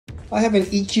I have an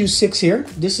EQ6 here.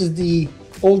 This is the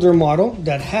older model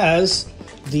that has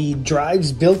the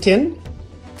drives built in,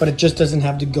 but it just doesn't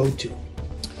have the go-to.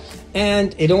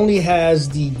 And it only has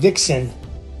the vixen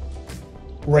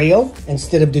rail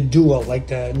instead of the dual like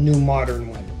the new modern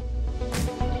one.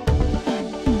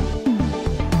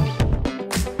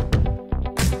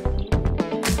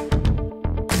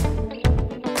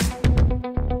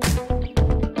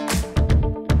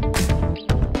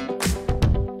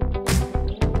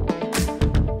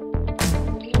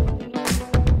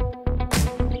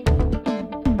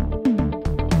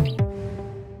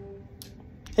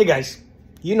 Hey guys,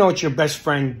 you know it's your best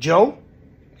friend Joe,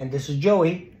 and this is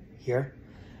Joey here,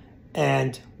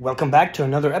 and welcome back to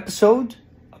another episode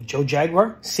of Joe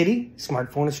Jaguar City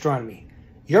Smartphone Astronomy,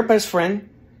 your best friend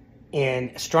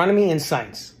in astronomy and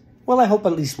science. Well, I hope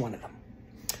at least one of them.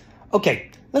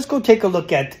 Okay, let's go take a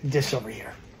look at this over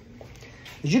here.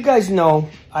 As you guys know,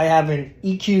 I have an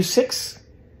EQ6.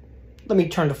 Let me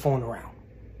turn the phone around.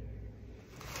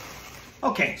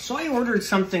 Okay, so I ordered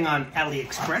something on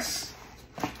AliExpress.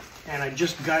 And I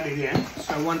just got it in,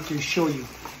 so I wanted to show you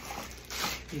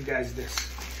guys this.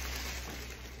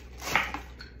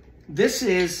 This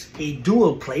is a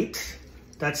dual plate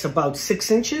that's about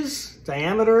 6 inches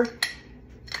diameter.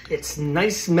 It's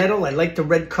nice metal. I like the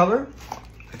red color.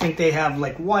 I think they have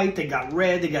like white, they got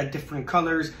red, they got different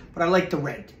colors, but I like the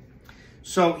red.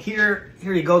 So here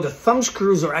you go. The thumb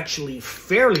screws are actually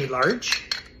fairly large,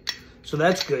 so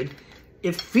that's good.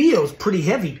 It feels pretty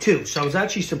heavy too, so I was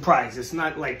actually surprised. It's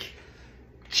not like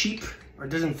cheap, or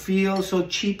doesn't feel so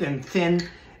cheap and thin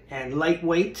and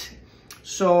lightweight.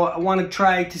 So I want to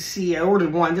try to see. I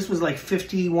ordered one. This was like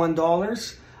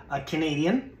 $51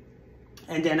 Canadian,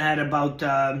 and then I had about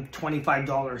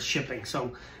 $25 shipping.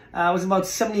 So it was about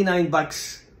 79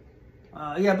 bucks.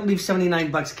 Yeah, I believe 79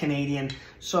 bucks Canadian.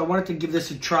 So I wanted to give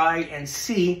this a try and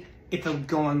see if it would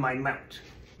go on my mount.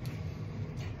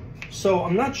 So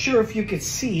I'm not sure if you could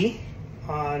see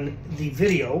on the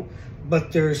video,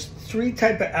 but there's 3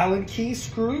 type of Allen key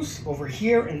screws over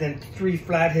here, and then 3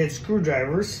 flathead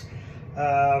screwdrivers.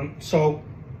 So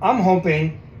I'm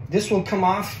hoping this will come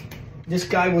off. This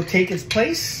guy will take its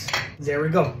place. There we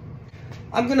go.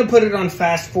 I'm gonna put it on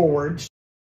fast forward.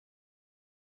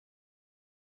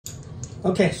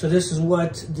 Okay, so this is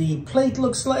what the plate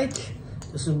looks like.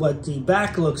 This is what the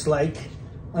back looks like.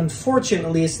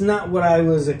 Unfortunately, it's not what I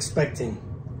was expecting.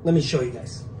 Let me show you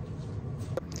guys.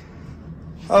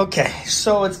 Okay,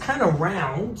 so it's kind of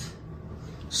round.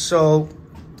 So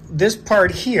this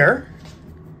part here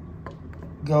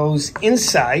goes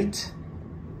inside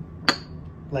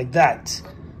like that.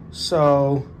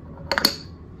 So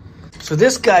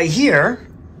this guy here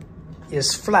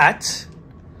is flat.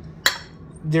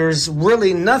 There's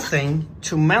really nothing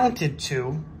to mount it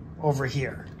to over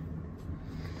here.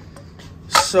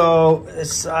 So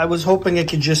I was hoping it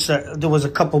could just, there was a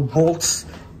couple bolts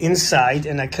inside,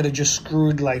 and I could have just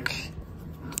screwed like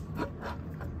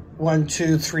 1,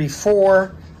 2, 3,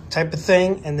 4 type of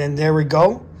thing, and then there we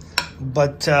go.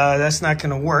 But that's not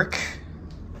gonna work.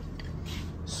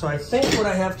 So I think what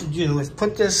I have to do is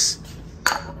put this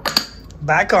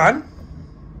back on,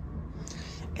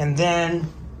 and then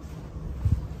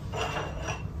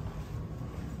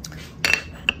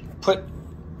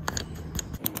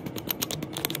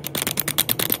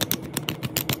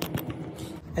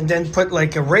put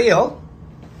like a rail,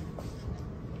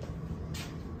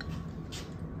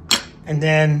 and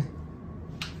then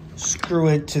screw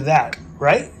it to that,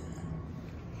 right?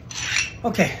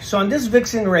 Okay, so on this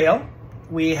vixen rail,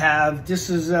 we have, this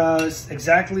is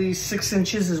exactly 6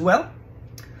 inches as well.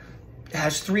 It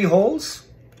has 3 holes,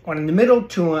 one in the middle,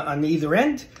 2 on either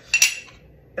end.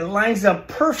 It lines up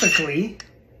perfectly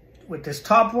with this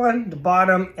top one, the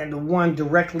bottom, and the one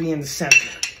directly in the center.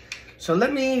 So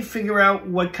let me figure out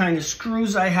what kind of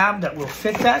screws I have that will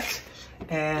fit that.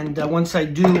 And once I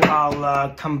do,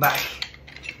 I'll come back.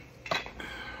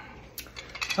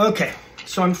 Okay,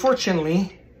 so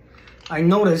unfortunately, I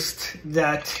noticed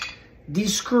that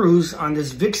these screws on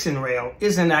this vixen rail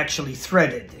isn't actually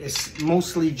threaded. It's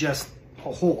mostly just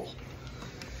a hole.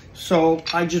 So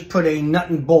I just put a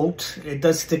nut and bolt. It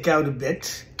does stick out a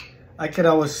bit. I could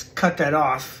always cut that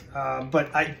off,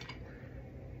 but I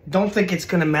don't think it's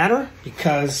gonna matter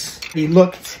because we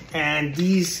looked, and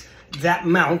that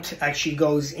mount actually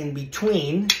goes in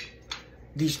between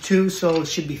these two, so it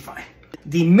should be fine.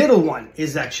 The middle one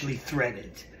is actually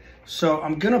threaded. So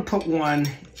I'm gonna put one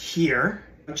here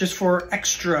just for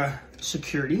extra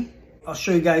security. I'll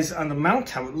show you guys on the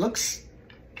mount how it looks.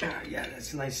 Yeah,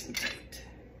 that's nice and tight.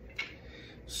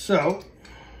 So,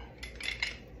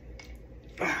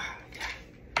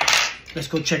 let's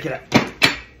go check it out.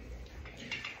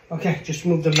 Okay, just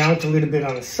move the mount a little bit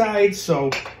on the side. So,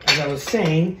 as I was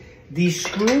saying, these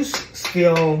screws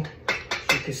still,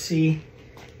 as you can see.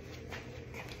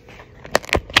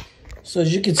 So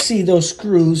as you can see, those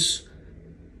screws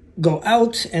go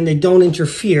out and they don't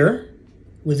interfere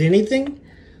with anything.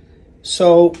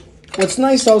 So what's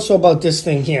nice also about this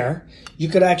thing here, you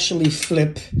could actually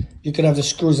flip, you could have the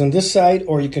screws on this side,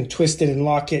 or you can twist it and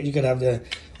lock it. You could have the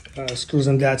screws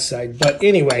on that side. But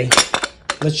anyway,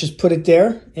 let's just put it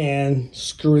there and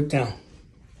screw it down.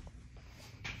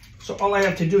 So all I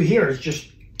have to do here is just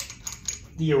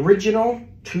the original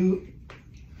 2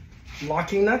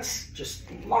 locking nuts, just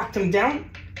lock them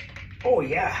down. Oh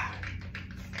yeah.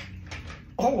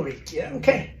 Holy, yeah,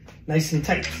 okay. Nice and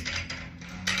tight.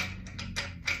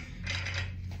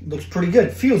 Looks pretty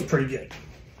good, feels pretty good.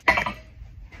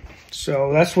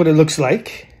 So that's what it looks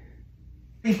like.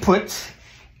 We put,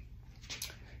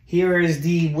 here is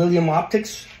the William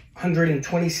Optics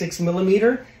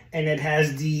 126mm, and it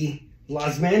has the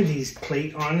Losmandy's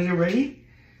plate on it already.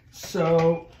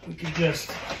 So we can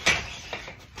just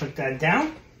put that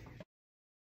down.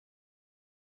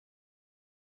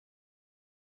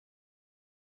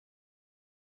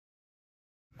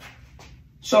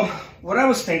 So what I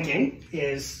was thinking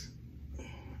is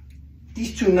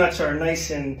these 2 nuts are nice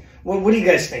and, well, what do you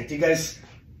guys think? Do you guys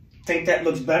think that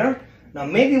looks better? Now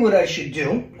maybe what I should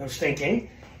do, I was thinking,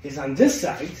 is on this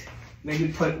side, maybe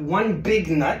put 1 big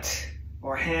nut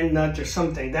or hand nut or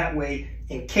something. That way,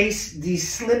 in case these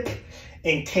slip,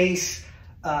 in case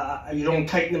you don't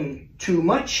tighten them too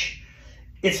much,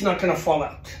 it's not going to fall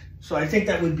out. So I think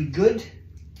that would be good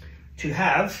to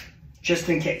have just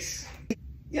in case.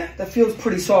 Yeah, that feels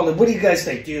pretty solid. What do you guys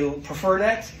think? Do you prefer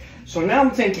that? So now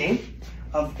I'm thinking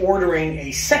of ordering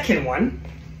a second one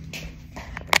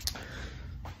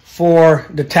for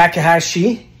the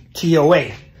Takahashi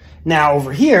TOA. Now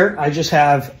over here, I just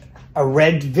have a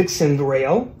red vixen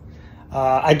rail.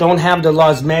 I don't have the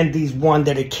Losmandy's one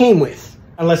that it came with.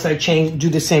 Unless I do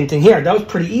the same thing here. That was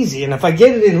pretty easy. And if I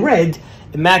get it in red,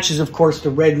 it matches, of course, the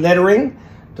red lettering,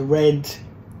 the red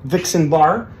vixen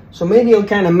bar. So maybe it'll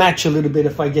kind of match a little bit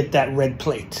if I get that red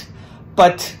plate.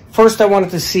 But first I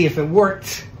wanted to see if it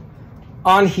worked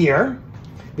on here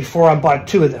before I bought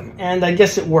 2 of them. And I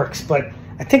guess it works, but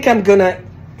I think I'm gonna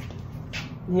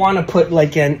want to put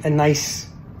like a nice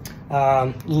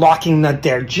locking nut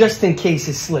there just in case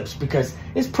it slips, because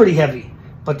it's pretty heavy.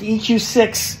 But the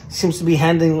EQ6 seems to be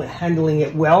handling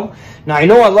it well. Now, I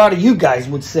know a lot of you guys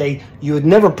would say you would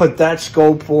never put that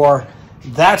scope or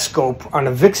that scope on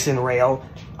a vixen rail.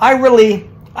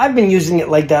 I've been using it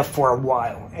like that for a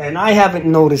while, and I haven't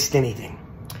noticed anything.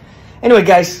 Anyway,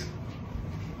 guys,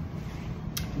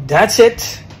 that's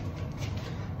it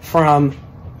from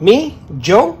me,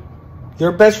 Joe,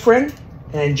 your best friend,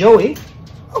 and Joey.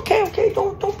 Okay,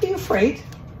 don't be afraid.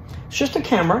 It's just a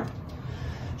camera.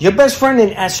 Your best friend in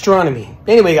astronomy.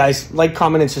 Anyway, guys, like,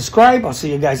 comment, and subscribe. I'll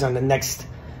see you guys on the next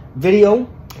video.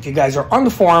 If you guys are on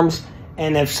the forums,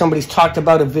 and if somebody's talked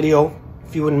about a video,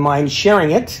 if you wouldn't mind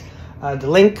sharing it, the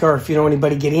link, or if you know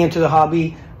anybody getting into the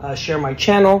hobby, share my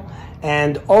channel.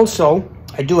 And also,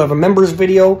 I do have a members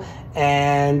video,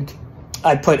 and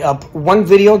I put up 1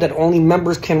 video that only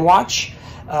members can watch.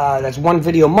 That's 1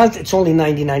 video a month. It's only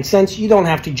 99 cents. You don't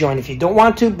have to join if you don't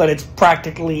want to, but it's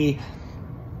practically,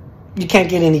 you can't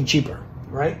get any cheaper,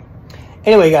 right?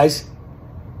 Anyway, guys,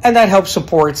 and that helps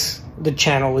supports the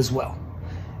channel as well.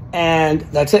 And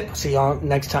that's it. See y'all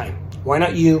next time. Why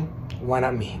not you? Why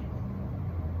not me?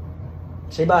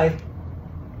 Say bye.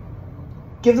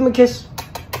 Give them a kiss.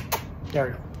 There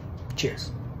we go.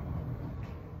 Cheers.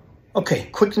 Okay,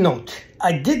 quick note.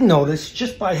 I did notice,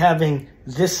 just by having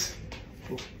this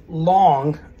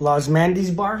long Losmandy's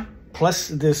bar plus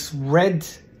this red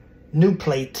new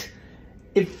plate,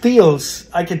 it feels,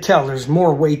 I could tell there's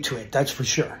more weight to it, that's for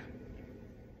sure.